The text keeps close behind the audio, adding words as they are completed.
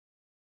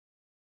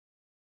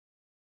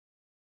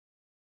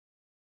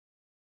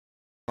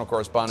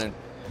Correspondent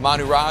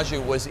Manu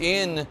Raju was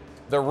in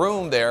the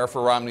room there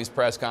for Romney's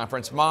press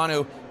conference.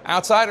 Manu,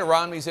 outside of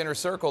Romney's inner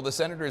circle, the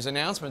senator's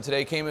announcement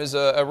today came as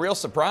a real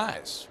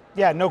surprise.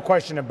 Yeah, no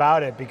question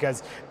about it,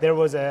 because there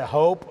was a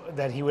hope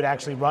that he would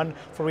actually run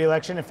for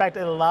re-election. In fact,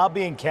 a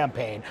lobbying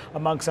campaign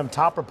among some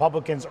top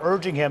Republicans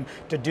urging him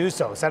to do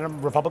so. Senate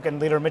Republican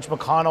leader Mitch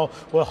McConnell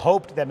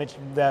hoped that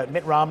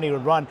Mitt Romney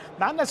would run,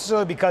 not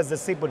necessarily because the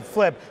seat would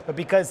flip, but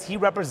because he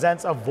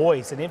represents a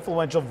voice, an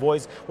influential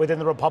voice within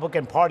the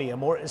Republican Party, a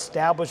more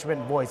establishment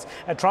voice,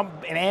 an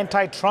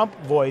anti-Trump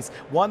voice,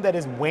 one that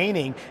is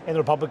waning in the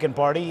Republican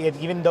Party.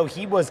 Even though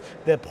he was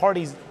the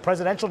party's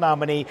presidential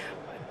nominee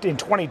in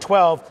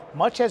 2012,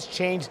 much has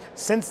changed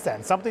since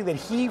then, something that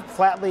he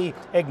flatly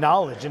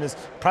acknowledged in his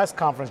press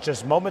conference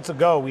just moments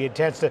ago. We had a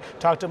chance to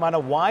talk to him on a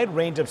wide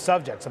range of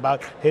subjects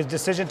about his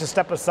decision to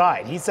step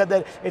aside. He said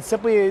that it's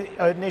simply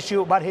an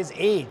issue about his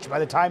age. By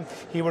the time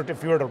if he were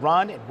to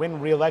run and win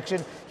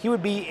re-election, he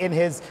would be in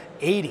his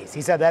 80s.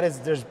 He said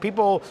there's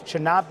people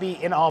should not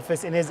be in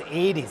office in his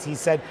 80s. He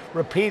said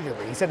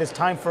repeatedly. He said it's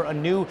time for a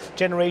new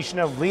generation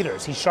of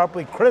leaders. He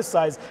sharply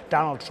criticized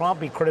Donald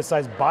Trump. He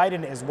criticized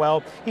Biden as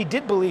well. He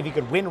did believe he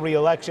could win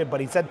re-election, but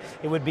he said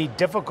it would be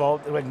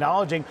difficult,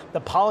 acknowledging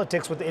the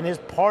politics within his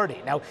party.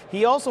 Now,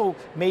 he also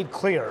made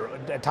clear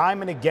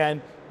time and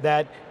again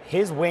that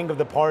his wing of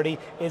the party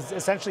is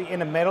essentially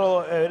in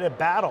a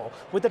battle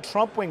with the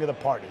Trump wing of the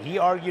party. He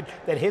argued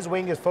that his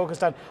wing is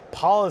focused on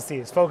policy,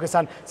 is focused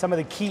on some of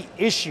the key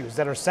issues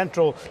that are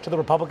central to the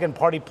Republican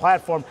Party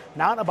platform,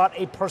 not about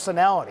a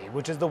personality,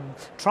 which is the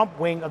Trump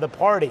wing of the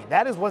party.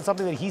 That is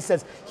something that he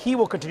says he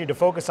will continue to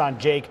focus on,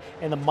 Jake,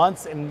 in the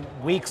months and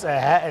weeks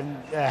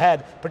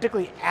ahead,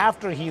 particularly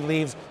after he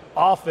leaves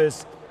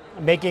office,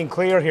 making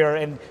clear here.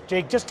 And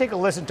Jake, just take a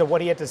listen to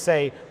what he had to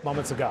say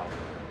moments ago.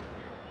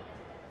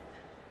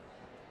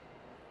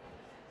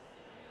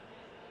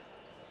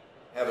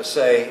 Have a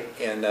say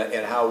in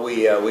how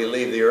we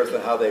leave the earth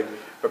and how they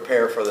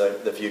prepare for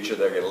the future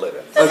they're going to live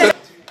in. Okay.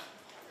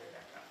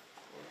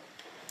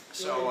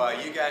 So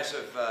you guys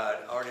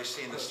have already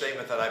seen the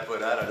statement that I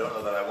put out. I don't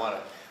know that I want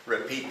to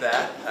repeat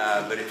that,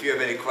 but if you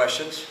have any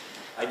questions,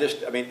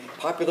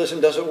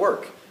 populism doesn't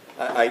work.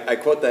 I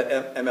quote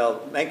that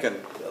M.L. Mencken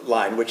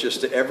line, which is,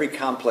 to every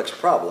complex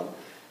problem,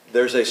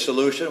 there's a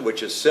solution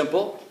which is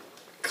simple,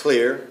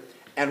 clear,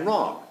 and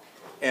wrong.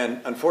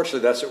 And unfortunately,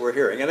 that's what we're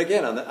hearing. And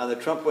again, on the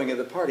Trump wing of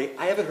the party,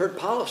 I haven't heard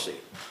policy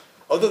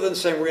other than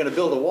saying we're going to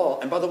build a wall.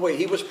 And by the way,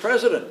 he was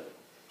president.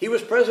 He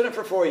was president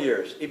for 4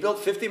 years. He built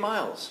 50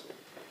 miles.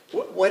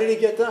 What did he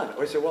get done?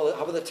 Or he said, well,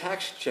 how about the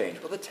tax change?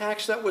 Well, the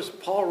tax, that was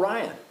Paul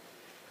Ryan.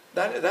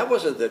 That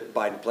wasn't the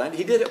Biden plan.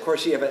 He did, of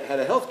course, he had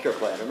a health care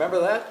plan. Remember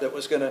that? That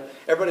was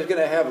everybody's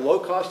going to have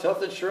low-cost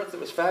health insurance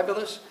that was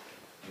fabulous.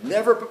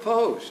 Never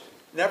proposed.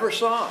 Never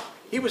saw.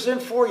 He was in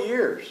 4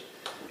 years.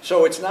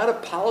 So it's not a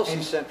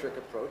policy-centric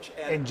approach.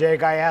 And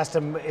Jake, I asked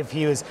him if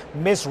he was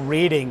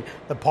misreading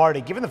the party,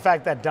 given the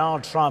fact that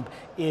Donald Trump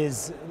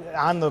is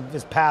on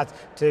his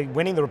path to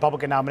winning the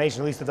Republican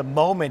nomination, at least at the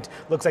moment,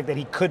 looks like that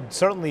he could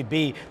certainly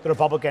be the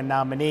Republican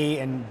nominee,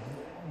 and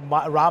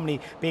Romney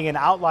being an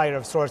outlier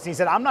of sorts. He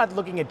said, I'm not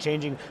looking at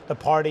changing the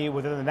party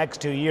within the next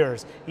 2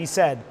 years. He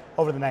said,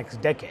 over the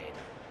next decade.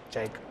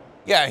 Jake?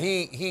 Yeah,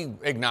 he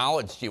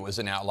acknowledged he was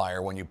an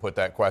outlier when you put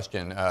that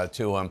question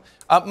to him.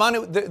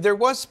 Manu, there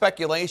was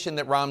speculation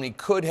that Romney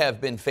could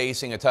have been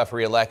facing a tough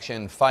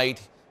re-election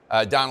fight.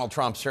 Donald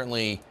Trump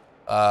certainly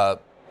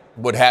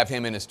would have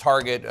him in his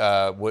target,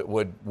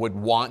 would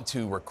want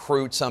to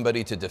recruit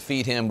somebody to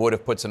defeat him, would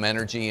have put some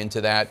energy into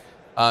that.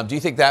 Do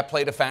you think that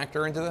played a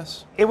factor into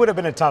this? It would have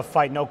been a tough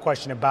fight, no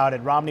question about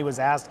it. Romney was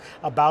asked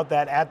about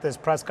that at this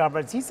press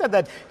conference. He said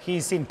that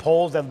he's seen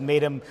polls that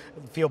made him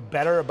feel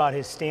better about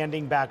his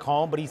standing back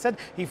home, but he said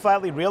he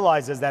flatly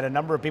realizes that a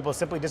number of people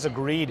simply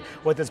disagreed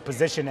with his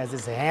position as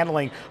his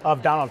handling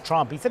of Donald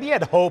Trump. He said he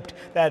had hoped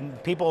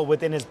that people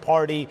within his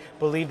party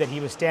believed that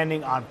he was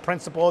standing on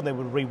principle and they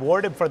would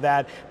reward him for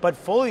that, but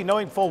fully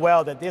knowing full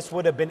well that this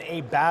would have been a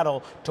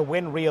battle to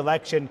win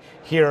re-election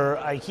here.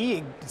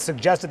 He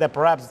suggested that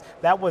perhaps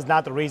that was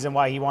not the reason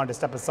why he wanted to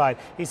step aside.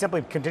 He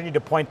simply continued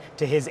to point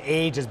to his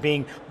age as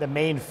being the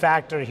main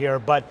factor here.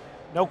 But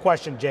no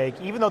question, Jake,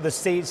 even though the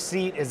seat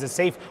is a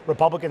safe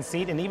Republican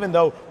seat, and even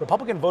though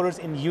Republican voters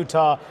in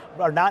Utah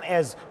are not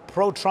as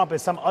pro-Trump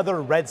as some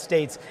other red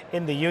states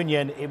in the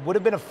union, it would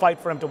have been a fight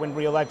for him to win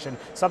re-election,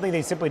 something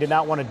they simply did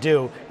not want to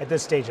do at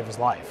this stage of his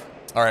life.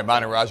 All right,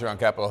 Manu Raju on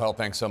Capitol Hill,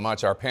 thanks so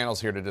much. Our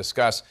panel's here to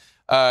discuss.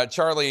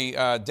 Charlie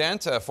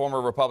Dent, a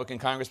former Republican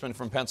congressman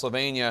from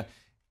Pennsylvania.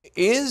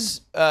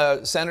 Is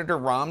Senator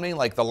Romney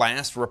like the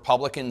last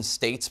Republican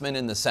statesman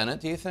in the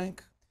Senate, do you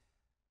think?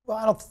 Well,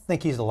 I don't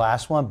think he's the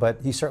last one, but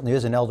he certainly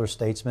is an elder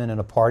statesman in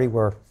a party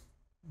where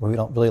we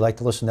don't really like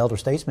to listen to elder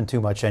statesmen too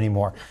much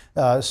anymore.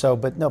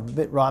 But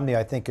Mitt Romney,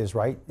 I think, is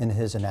right in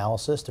his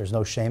analysis. There's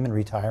no shame in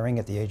retiring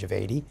at the age of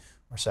 80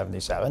 or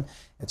 77.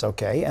 It's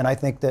okay. And I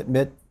think that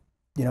Mitt,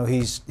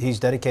 he's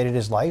dedicated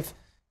his life,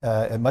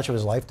 much of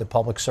his life, to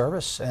public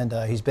service, and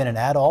he's been an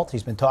adult.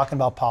 He's been talking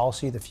about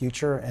policy, the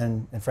future,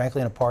 and frankly,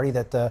 in a party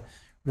that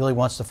really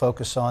wants to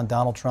focus on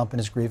Donald Trump and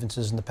his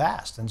grievances in the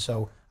past. And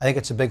so I think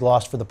it's a big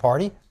loss for the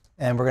party,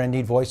 and we're going to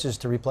need voices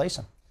to replace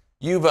him.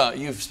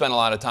 You've spent a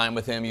lot of time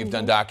with him. You've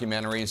done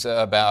documentaries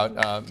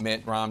about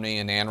Mitt Romney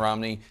and Ann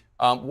Romney.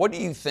 What do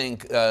you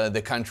think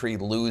the country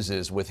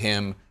loses with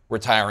him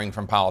retiring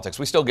from politics?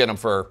 We still get him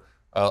for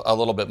a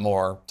little bit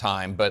more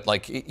time, but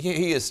like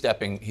he's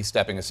stepping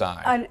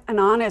aside. An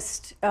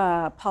honest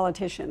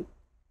politician.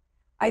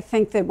 I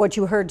think that what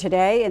you heard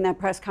today in that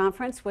press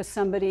conference was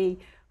somebody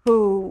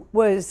who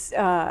was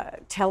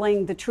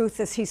telling the truth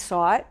as he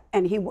saw it,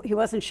 and he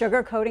wasn't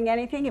sugarcoating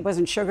anything. He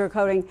wasn't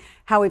sugarcoating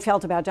how he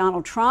felt about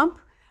Donald Trump.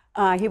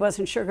 He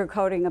wasn't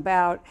sugarcoating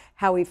about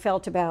how he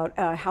felt about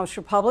House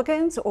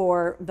Republicans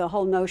or the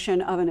whole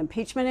notion of an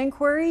impeachment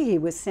inquiry. He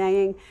was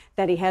saying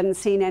that he hadn't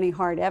seen any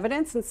hard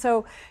evidence. And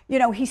so, you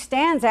know, he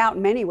stands out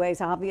in many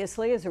ways,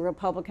 obviously, as a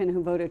Republican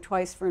who voted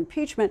twice for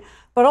impeachment,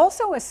 but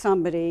also as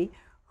somebody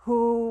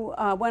who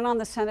went on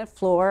the Senate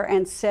floor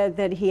and said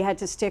that he had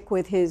to stick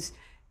with his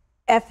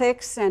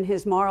ethics and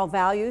his moral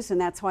values,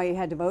 and that's why he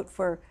had to vote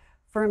for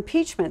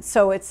impeachment.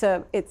 So it's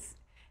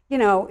you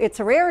know, it's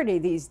a rarity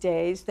these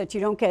days that you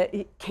don't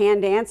get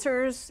canned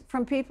answers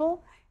from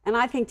people. And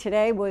I think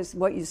today was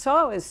what you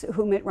saw is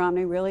who Mitt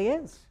Romney really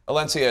is.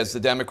 Alencia, as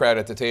the Democrat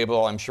at the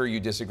table, I'm sure you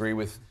disagree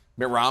with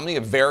Mitt Romney,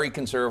 a very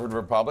conservative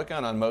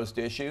Republican on most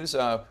issues.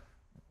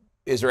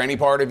 Is there any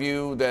part of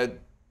you that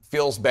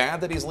feels bad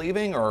that he's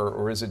leaving,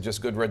 or is it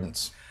just good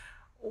riddance?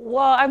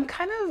 Well, I'm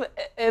kind of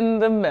in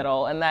the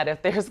middle in that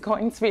if there's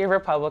going to be a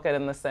Republican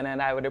in the Senate,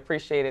 I would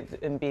appreciate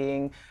it in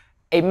being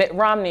a Mitt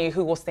Romney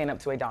who will stand up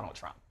to a Donald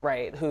Trump,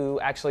 right? Who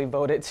actually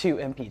voted to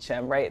impeach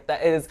him, right?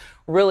 That is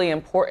really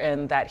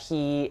important that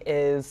he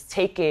is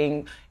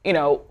taking, you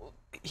know,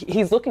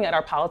 he's looking at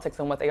our politics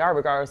and what they are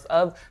regardless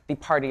of the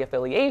party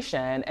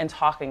affiliation and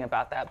talking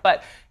about that.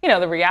 But, you know,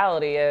 the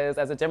reality is,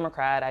 as a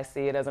Democrat, I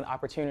see it as an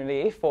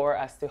opportunity for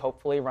us to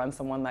hopefully run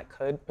someone that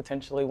could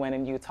potentially win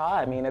in Utah.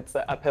 I mean, it's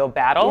an uphill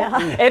battle.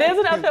 Yeah. It is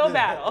an uphill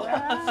battle.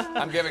 Yeah.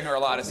 I'm giving her a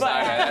lot of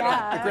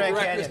side-eye. The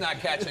director's not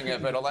catching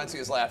it, but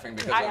Alencia's laughing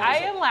because I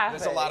am laughing.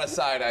 There's a lot of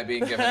side-eye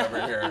being given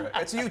over here.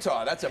 It's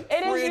Utah. That's a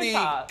pretty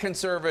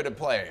conservative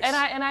place. And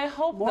I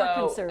hope, more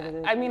though,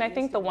 conservative. I mean, I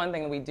think the one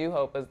thing we do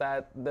hope is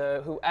that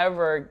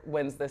whoever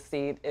wins the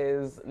seat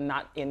is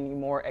not any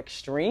more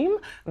extreme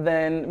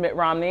than Mitt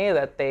Romney,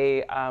 that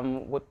they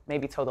would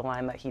maybe toe the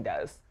line that he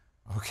does.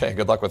 Okay,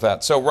 good luck with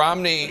that. So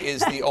Romney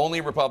is the only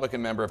Republican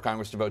member of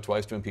Congress to vote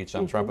twice to impeach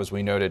Donald Trump, as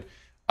we noted.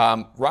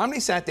 Romney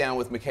sat down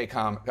with McKay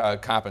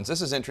Coppins.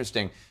 This is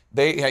interesting.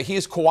 He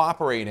is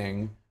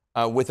cooperating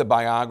with a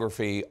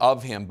biography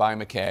of him by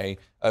McKay,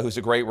 who's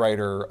a great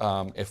writer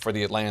for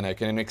The Atlantic.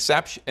 And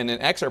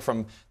an excerpt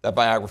from that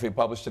biography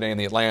published today in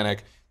The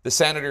Atlantic, the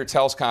senator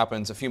tells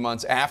Coppins a few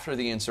months after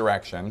the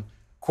insurrection,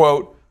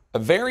 quote, "A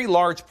very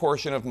large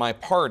portion of my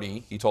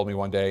party," he told me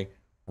one day,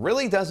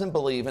 "really doesn't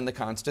believe in the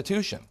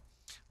Constitution."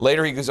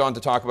 Later, he goes on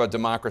to talk about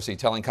democracy,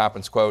 telling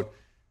Coppins, quote,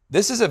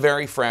 "This is a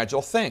very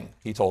fragile thing,"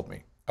 he told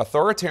me.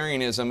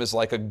 "Authoritarianism is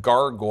like a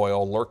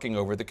gargoyle lurking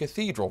over the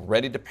cathedral,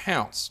 ready to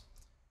pounce."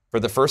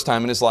 For the first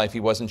time in his life, he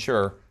wasn't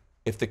sure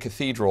if the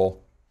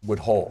cathedral would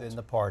hold. In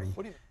the party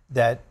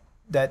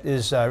that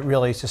is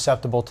really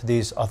susceptible to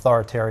these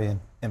authoritarian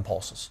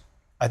impulses.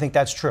 I think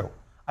that's true.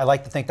 I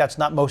like to think that's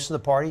not most of the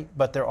party,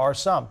 but there are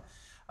some,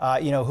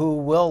 who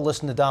will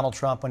listen to Donald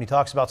Trump when he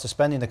talks about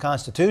suspending the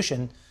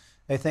Constitution.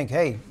 They think,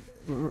 hey,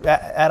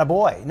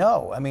 attaboy.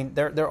 No, I mean,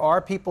 there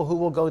are people who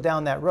will go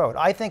down that road.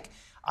 I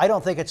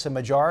don't think it's a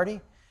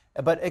majority,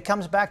 but it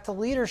comes back to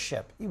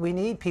leadership. We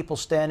need people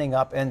standing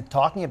up and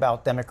talking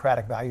about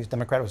democratic values,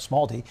 democratic with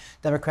small d,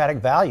 democratic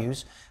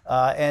values,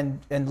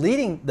 and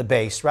leading the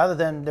base rather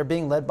than they're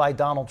being led by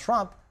Donald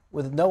Trump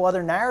with no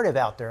other narrative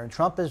out there. And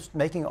Trump is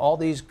making all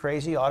these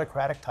crazy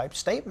autocratic type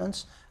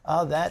statements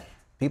that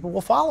people will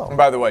follow. And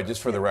by the way,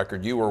 just for the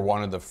record, you were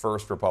one of the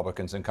first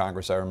Republicans in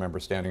Congress I remember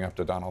standing up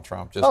to Donald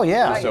Trump. I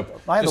have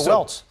the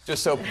welts.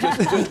 Just so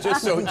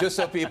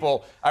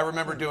people, I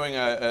remember doing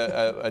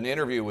an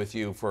interview with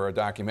you for a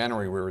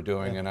documentary we were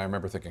doing, and I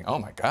remember thinking, oh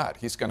my God,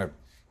 he's going to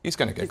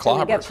get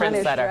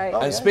clobbered. Right.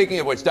 And speaking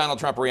of which, Donald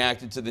Trump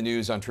reacted to the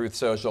news on Truth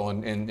Social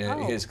in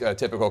his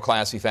typical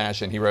classy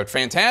fashion. He wrote,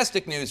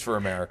 "Fantastic news for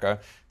America,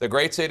 the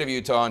great state of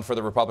Utah, and for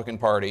the Republican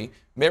Party.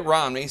 Mitt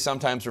Romney,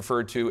 sometimes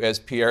referred to as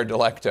Pierre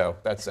Delecto."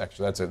 That's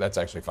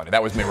actually funny.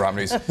 That was Mitt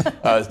Romney's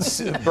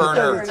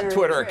burner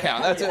Twitter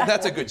account.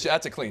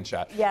 That's a clean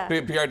shot. Yeah.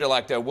 Pierre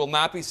Delecto will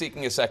not be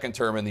seeking a second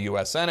term in the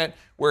U.S. Senate,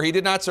 where he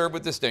did not serve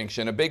with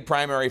distinction. A big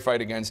primary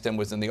fight against him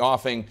was in the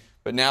offing,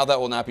 but now that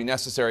will not be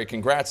necessary.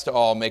 Congrats to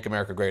all. Make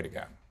America great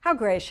again. How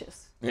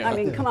gracious. Yeah. I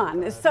mean, come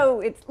on.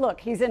 So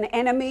look, he's an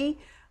enemy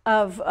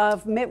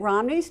of Mitt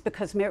Romney's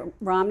because Mitt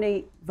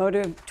Romney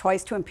voted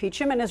twice to impeach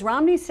him. And as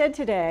Romney said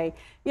today,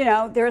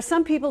 there are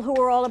some people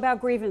who are all about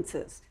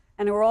grievances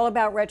and who are all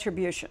about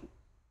retribution.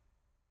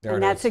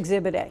 And that's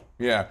Exhibit A.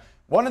 Yeah.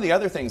 One of the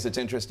other things that's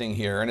interesting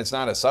here, and it's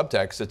not a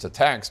subtext, it's a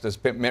text, is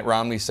Mitt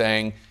Romney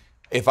saying,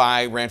 if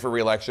I ran for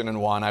re-election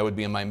and won, I would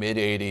be in my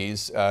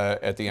mid-80s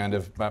at the end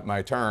of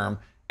my term,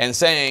 and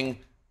saying,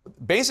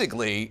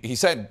 basically, he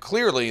said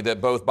clearly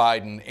that both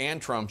Biden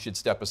and Trump should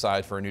step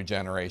aside for a new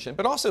generation,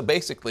 but also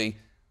basically,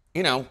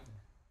 you know,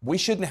 we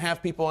shouldn't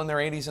have people in their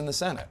 80s in the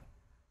Senate.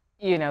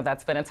 You know,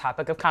 that's been a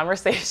topic of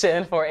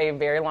conversation for a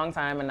very long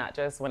time, and not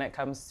just when it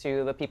comes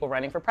to the people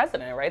running for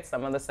president, right?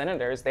 Some of the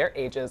senators, their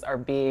ages are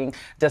being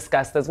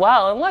discussed as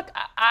well. And look,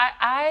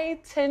 I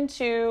tend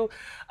to,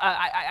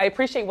 I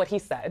appreciate what he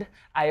said.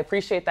 I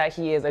appreciate that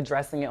he is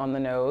addressing it on the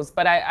nose,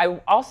 but I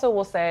also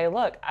will say,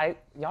 look,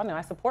 y'all know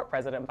I support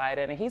President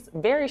Biden, and he's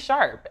very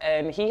sharp,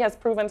 and he has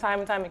proven time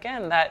and time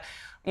again that,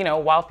 you know,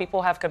 while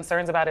people have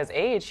concerns about his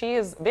age, he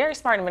is very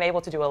smart and been able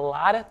to do a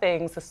lot of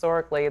things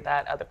historically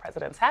that other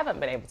presidents haven't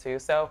been able to.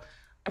 So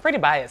I'm pretty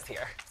biased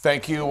here.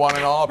 Thank you, one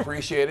and all.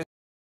 Appreciate it.